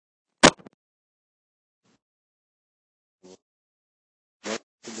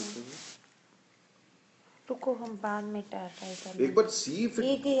रुको हम बाद में ट्राई करेंगे। एक बार सी फिर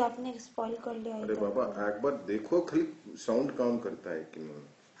एक ही आपने स्पॉइल कर लिया। अरे बाबा एक बार देखो खाली साउंड काउंट करता है कि नहीं।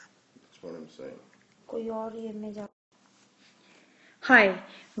 कोई और ये में जा। Hi,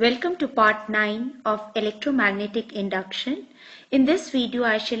 welcome to part 9 of Electromagnetic Induction. In this video,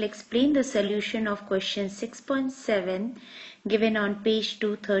 I shall explain the solution of question 6.7 given on page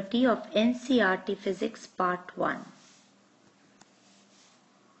 230 of NCERT Physics Part 1.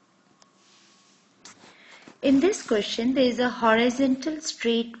 In this question, there is a horizontal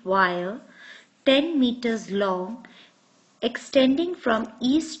straight wire 10 meters long extending from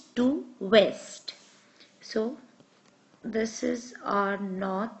east to west. So, this is our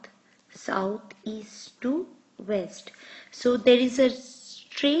north, south, east to west. So there is a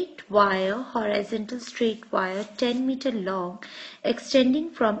straight wire, horizontal straight wire 10 meter long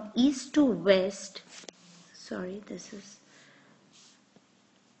extending from east to west. Sorry, this is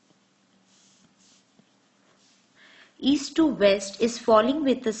east to west is falling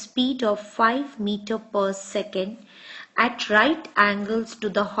with a speed of 5 meter per second at right angles to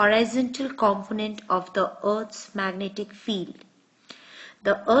the horizontal component of the Earth's magnetic field.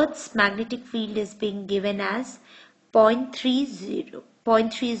 The Earth's magnetic field is being given as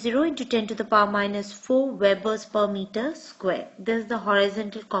 0.30 into 10 to the power minus 4 Webers per meter square. This is the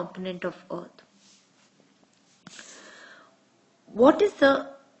horizontal component of Earth. What is the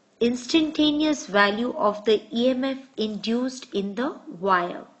instantaneous value of the EMF induced in the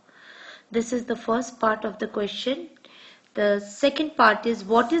wire? This is the first part of the question. The second part is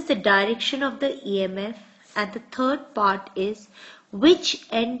what is the direction of the EMF, and the third part is which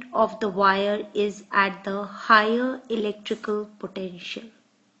end of the wire is at the higher electrical potential.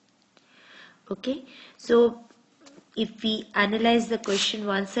 Okay, so if we analyze the question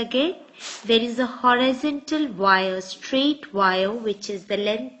once again, there is a horizontal wire, straight wire, which is the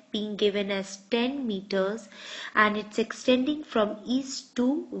length being given as 10 meters and it's extending from east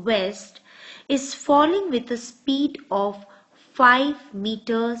to west, is falling with a speed of 5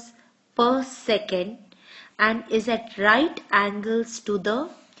 meters per second and is at right angles to the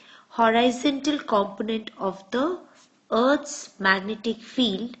horizontal component of the Earth's magnetic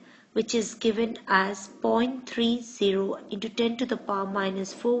field, which is given as 0.30 into 10 to the power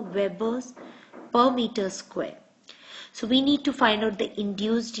minus 4 Webers per meter square. So we need to find out the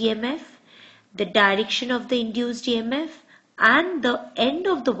induced EMF, the direction of the induced EMF, and the end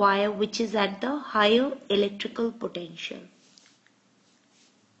of the wire which is at the higher electrical potential.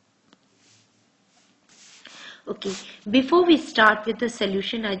 Okay, before we start with the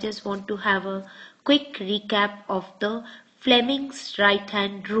solution, I just want to have a quick recap of the Fleming's right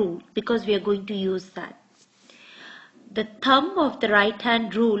hand rule because we are going to use that. The thumb of the right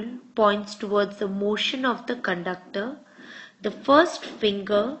hand rule points towards the motion of the conductor. The first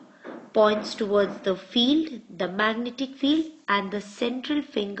finger points towards the field, the magnetic field, and the central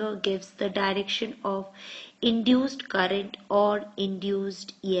finger gives the direction of induced current or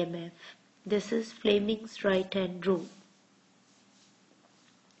induced EMF. This is Fleming's right hand rule.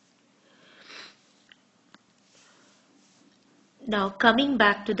 Now coming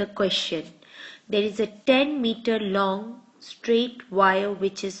back to the question, there is a 10 meter long straight wire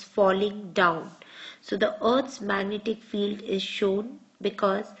which is falling down. So the Earth's magnetic field is shown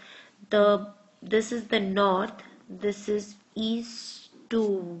because this is the north, this is east to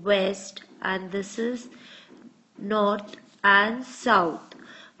west, and this is north and south.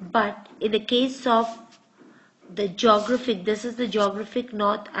 But in the case of the geographic, this is the geographic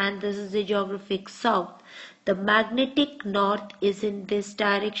north and this is the geographic south. The magnetic north is in this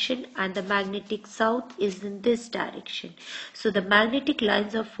direction and the magnetic south is in this direction. So the magnetic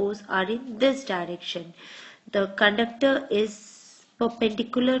lines of force are in this direction. The conductor is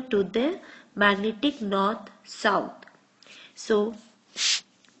perpendicular to the magnetic north-south. So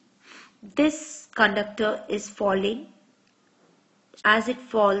this conductor is falling. As it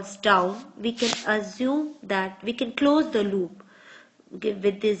falls down, we can assume that we can close the loop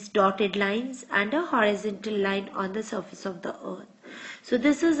with these dotted lines and a horizontal line on the surface of the earth. So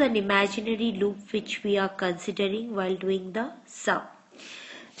this is an imaginary loop which we are considering while doing the sum.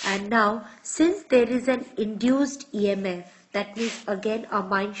 And now, since there is an induced EMF, that means again our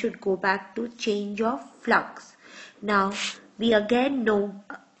mind should go back to change of flux. Now we again know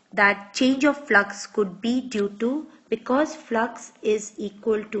that change of flux could be due to, because flux is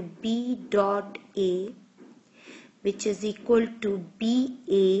equal to B dot A, which is equal to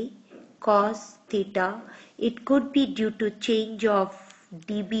BA cos theta, it could be due to change of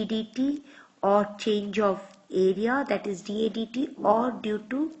dB dt or change of area, that is dA dt, or due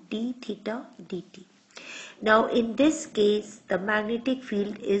to d theta dt. Now in this case the magnetic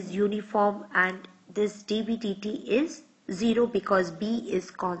field is uniform and this dB dt is 0 because B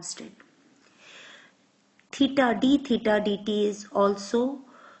is constant. Theta d theta dt is also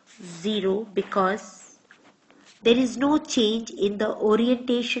 0 because there is no change in the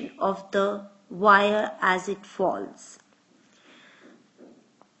orientation of the wire as it falls,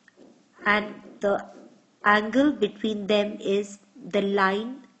 and the angle between them is the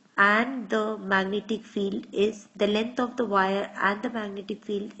line, and the magnetic field is the length of the wire, and the magnetic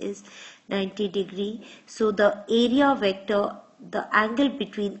field is 90 degree. So the area vector, the angle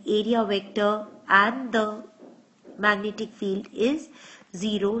between area vector and the magnetic field is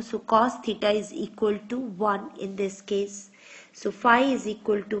 0. So cos theta is equal to 1 in this case. So phi is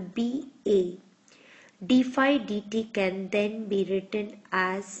equal to BA. d phi dt can then be written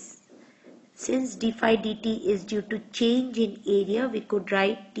as, since d phi dt is due to change in area, we could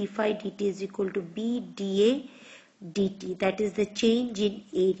write d phi dt is equal to B dA dt. That is the change in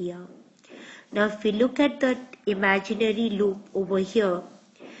area. Now if we look at the imaginary loop over here,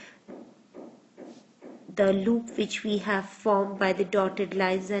 the loop which we have formed by the dotted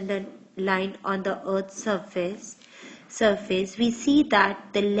lines and a line on the Earth's surface, we see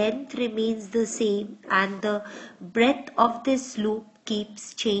that the length remains the same and the breadth of this loop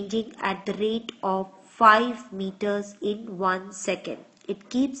keeps changing at the rate of 5 meters in 1 second. It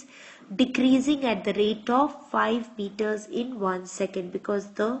keeps decreasing at the rate of 5 meters in 1 second because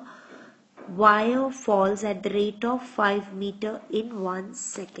the wire falls at the rate of 5 meter in 1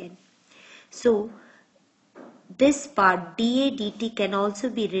 second. So this part dA dt can also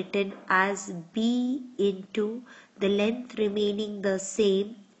be written as B into the length remaining the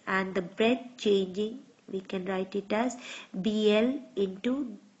same and the breadth changing. We can write it as BL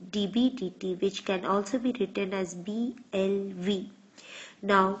into dB dt, which can also be written as BLV.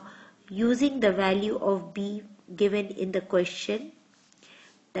 Now using the value of B given in the question,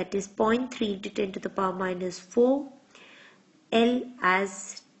 that is 0.3 into 10 to the power minus 4, L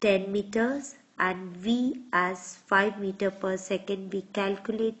as 10 meters and V as 5 meter per second, we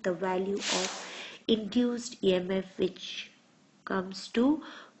calculate the value of induced EMF, which comes to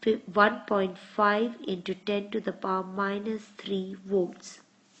 1.5 into 10 to the power minus 3 volts.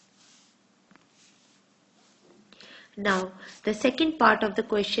 Now the second part of the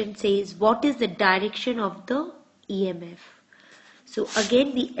question says, what is the direction of the EMF? So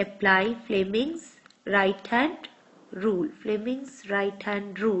again we apply Fleming's right hand rule. Fleming's right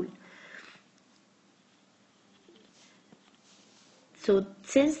hand rule. So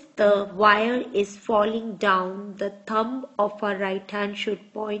since the wire is falling down, the thumb of our right hand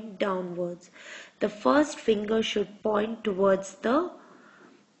should point downwards. The first finger should point towards the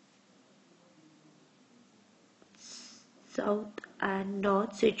south and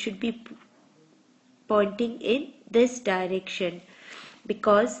north. So it should be pointing in this direction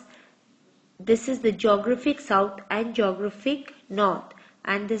because this is the geographic south and geographic north,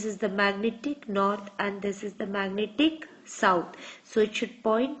 and this is the magnetic north and this is the magnetic south. So it should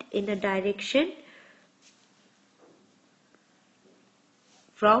point in a direction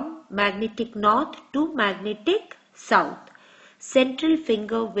from magnetic north to magnetic south. Central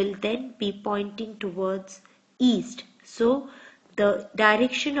finger will then be pointing towards east. So the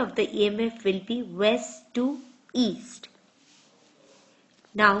direction of the EMF will be west to east.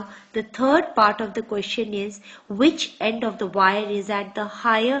 Now the third part of the question is, which end of the wire is at the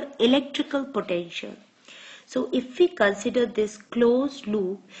higher electrical potential? So if we consider this closed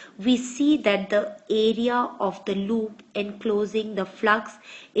loop, we see that the area of the loop enclosing the flux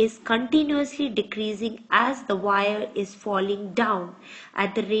is continuously decreasing as the wire is falling down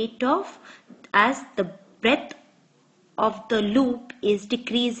at the rate of, as the breadth of the loop is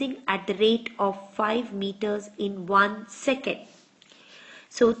decreasing at the rate of 5 meters in 1 second.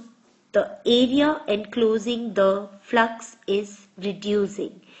 So the area enclosing the flux is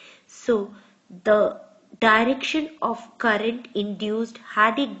reducing. So the direction of current induced,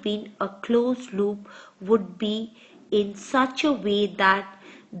 had it been a closed loop, would be in such a way that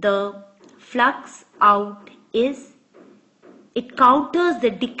the flux out is, it counters the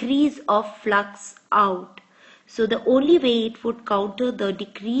decrease of flux out. So the only way it would counter the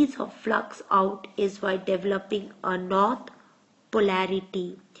decrease of flux out is by developing a north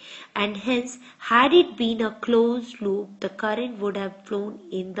polarity, and hence had it been a closed loop, the current would have flown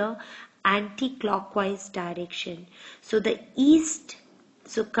in the anti-clockwise direction. So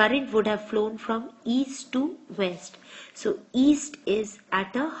current would have flown from east to west. So east is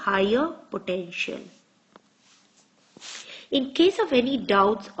at a higher potential. In case of any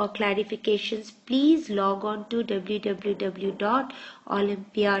doubts or clarifications, please log on to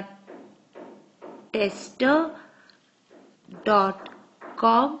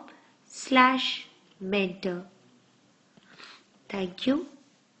www.olympiadtester.com/ mentor. Thank you.